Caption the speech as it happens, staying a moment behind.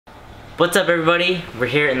What's up, everybody? We're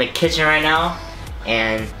here in the kitchen right now,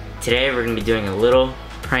 and today we're gonna be doing a little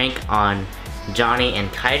prank on Johnny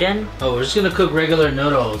and Kaiden. Oh, we're just gonna cook regular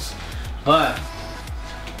noodles, but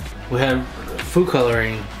we have food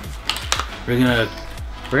coloring. We're gonna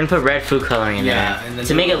put red food coloring in there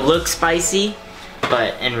to make it look spicy,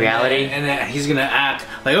 but in reality, and then he's gonna act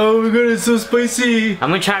like, oh my god, it's so spicy.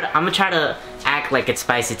 I'm gonna try to act like it's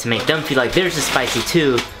spicy to make them feel like theirs is spicy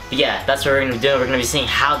too. But yeah, that's what we're gonna be doing. We're gonna be seeing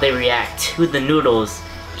how they react to the noodles,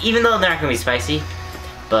 even though they're not gonna be spicy.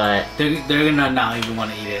 But they're gonna not even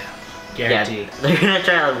want to eat it. Guaranteed. Yeah, they're gonna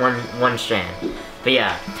try like one strand. But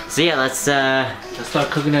yeah, so yeah, let's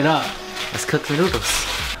start cooking it up. Let's cook the noodles.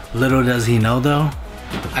 Little does he know though,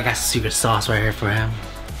 I got secret sauce right here for him.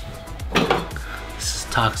 This is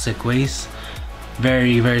toxic waste.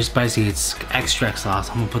 Very, very spicy. It's extract sauce.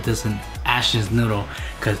 I'm gonna put this in Ashton's noodle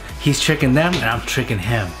because he's tricking them and I'm tricking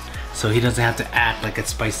him. So he doesn't have to act like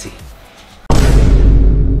it's spicy.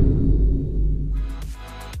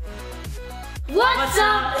 What's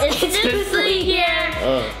up? It's Noodle here.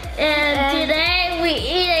 And today we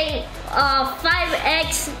eating 5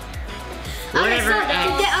 eggs.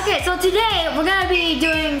 Okay, so today we're gonna be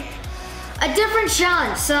doing a different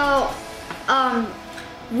challenge. So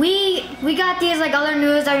we got these like other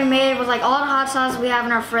noodles that we made with like all the hot sauce we have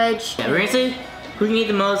in our fridge. Yeah, we're gonna see who can eat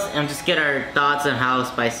the most and just get our thoughts on how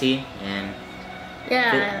spicy, and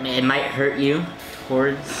it might hurt you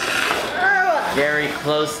towards very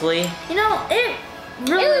closely. You know, it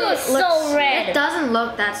really looks so red. It doesn't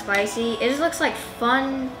look that spicy. It just looks like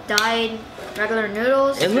fun dyed regular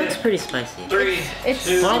noodles. It looks pretty spicy. It's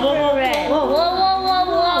 2, super red.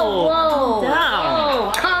 Whoa.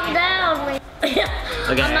 Down. Calm down. Okay.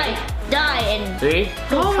 I might die in 3.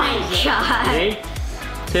 Oh my god.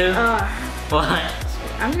 3, 2, 1.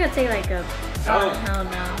 I'm just gonna take like a. hell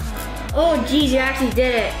no. Oh geez, you actually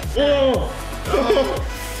did it. Oh my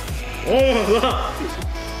god.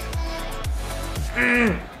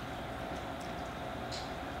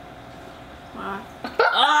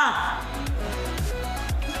 Ah!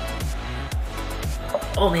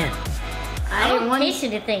 Oh man. I don't taste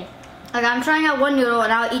anything. Like I'm trying out one noodle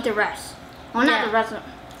and I'll eat the rest. Well, not the rest of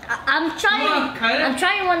them. I'm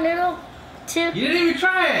trying one noodle too. You didn't even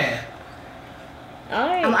try it.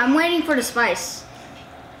 Alright. I'm waiting for the spice.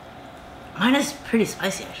 Mine is pretty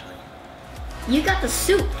spicy actually. You got the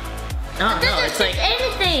soup. No, it's like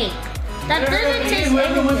anything. That doesn't taste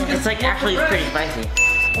anything. it's like actually pretty spicy.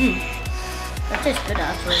 That tastes good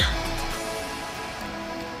actually.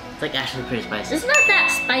 It's like actually pretty spicy. It's not that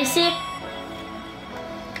spicy.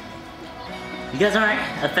 You guys aren't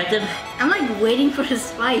effective? I'm like waiting for the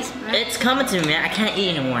spice, man. It's coming to me, man. I can't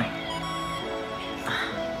eat anymore.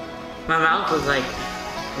 My mouth was like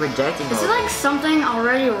rejecting it. Is it like something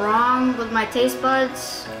already wrong with my taste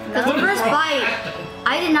buds? Because the first bite,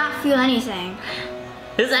 I did not feel anything.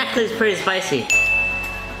 This actually is pretty spicy.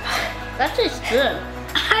 That tastes good.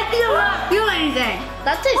 I did not feel anything.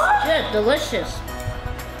 That tastes good. Delicious.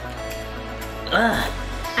 Ugh.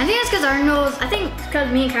 I think it's because our noodles, I think it's because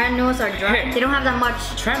me and Karen noodles are dry. They don't have that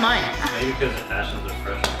much. Try mine. Maybe because Ashton's are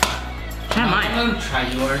fresh. Try mine. I'm gonna try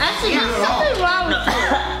yours. Actually, there's something wrong with you.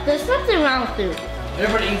 There's something wrong with you.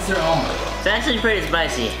 Everybody eats their own. It's actually pretty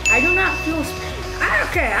spicy. I do not feel spice.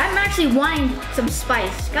 Okay, I'm actually wanting some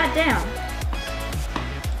spice. God damn.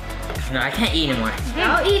 No, I can't eat anymore.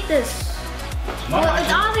 I'll eat this. Well, it's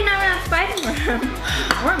obviously not enough spice for him.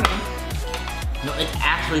 Or me. No, it's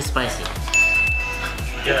actually spicy.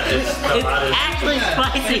 Yeah, it's Actually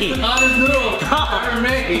spicy. Hottest noodle ever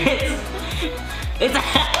made. It's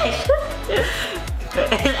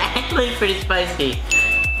actually pretty spicy.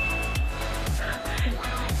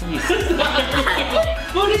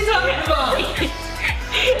 What are you talking about?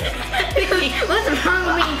 What's wrong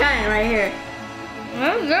with me and Karen right here? I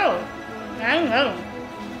don't know.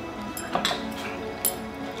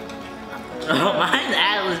 Oh, mine's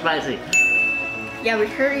actually spicy. Yeah, we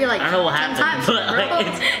heard you like I don't know what 10 happened, times, but bro. like,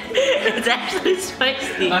 it's actually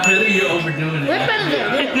spicy. I feel like you're overdoing it. Which one is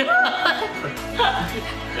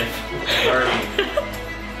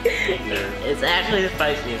it? It's actually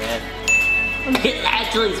spicy, man. It's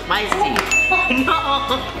actually spicy. No!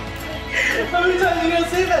 How many times are you gonna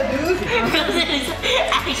say that, dude? Because it's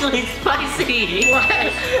actually spicy.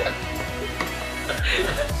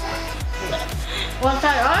 One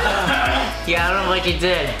time, Yeah, I don't know what you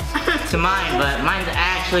did to mine, but mine's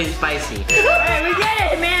actually spicy. Alright, we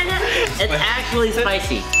get it, man. It's actually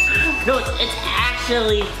spicy. No, it's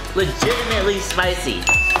actually legitimately spicy.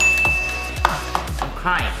 I'm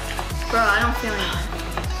crying. Bro, I don't feel anything.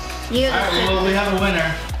 You Alright, well, we have a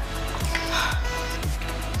winner.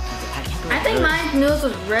 I think my noodles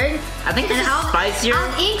was rigged. I think this is I spicier.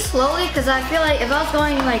 was eating slowly because I feel like if I was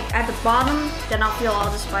going like at the bottom, then I'll feel all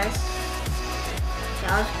the spice.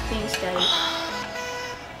 Yeah, I was being steady.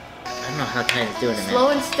 I don't know how Titan's doing it, Slow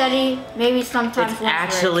man. and steady, maybe sometimes It's less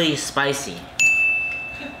actually spicy.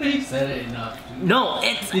 You said it enough. No,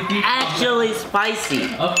 it's actually spicy.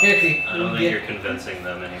 Okay. I don't think you're convincing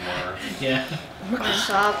them anymore. Yeah. rigged.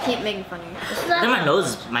 So I'll keep making fun of you. Then my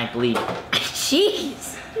nose might bleed.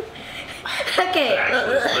 Jeez. Okay.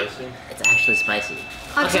 Actually spicy. It's actually spicy.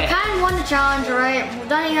 So kind of won the challenge, right? We're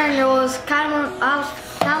done eating our noodles. Kind of, I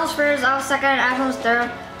was first, I was second, Ashton was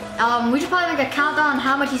third. We should probably make a countdown on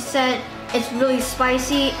how much he said it's really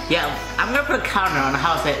spicy. Yeah, I'm gonna put a counter on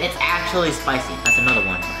how I said it's actually spicy. That's another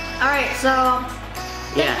one. Alright, so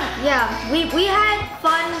Yeah. we had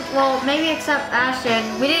fun, well maybe except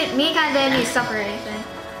Ashton. Me and kinda didn't really suffer anything.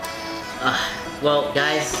 Well,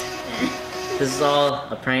 guys, this is all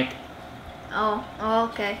a prank. Oh,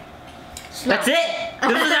 okay. That's it.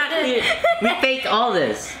 This is actually we faked all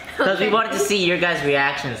this because we wanted to see your guys'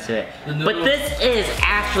 reactions to it. But this is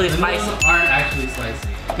actually The spicy. noodles aren't actually spicy.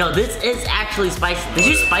 No, this is actually spicy. Did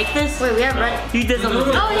you spike this? Wait, we have red. You did something. The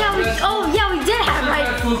noodles- Oh yeah, we did have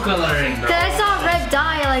red. Food coloring. Cause I saw red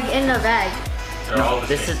dye like in the bag. They're all the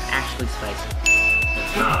This same. is actually spicy.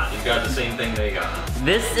 It's not. You got the same thing they got.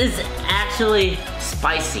 This is actually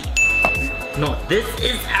spicy. No, this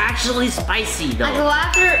is actually spicy Like, though. well,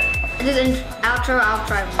 after this outro, I'll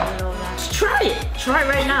try one of that. Try it. Try it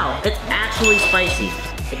right now. It's actually spicy.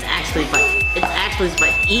 It's actually spicy. It's actually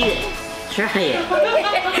spicy. Eat it. Try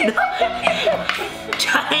it.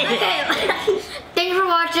 Try it. Okay, thank you for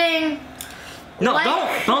watching. No, Like,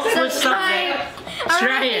 don't switch subscribe. subject.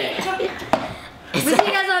 Try it. We'll see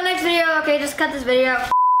you guys on the next video. Okay, just cut this video.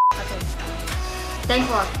 Okay. Thanks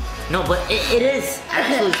for watching. No, but it is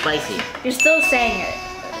actually spicy. You're still saying it.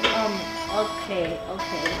 Okay.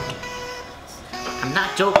 I'm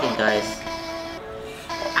not joking, guys.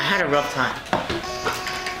 I had a rough time.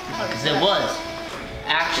 Because it was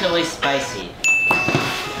actually spicy.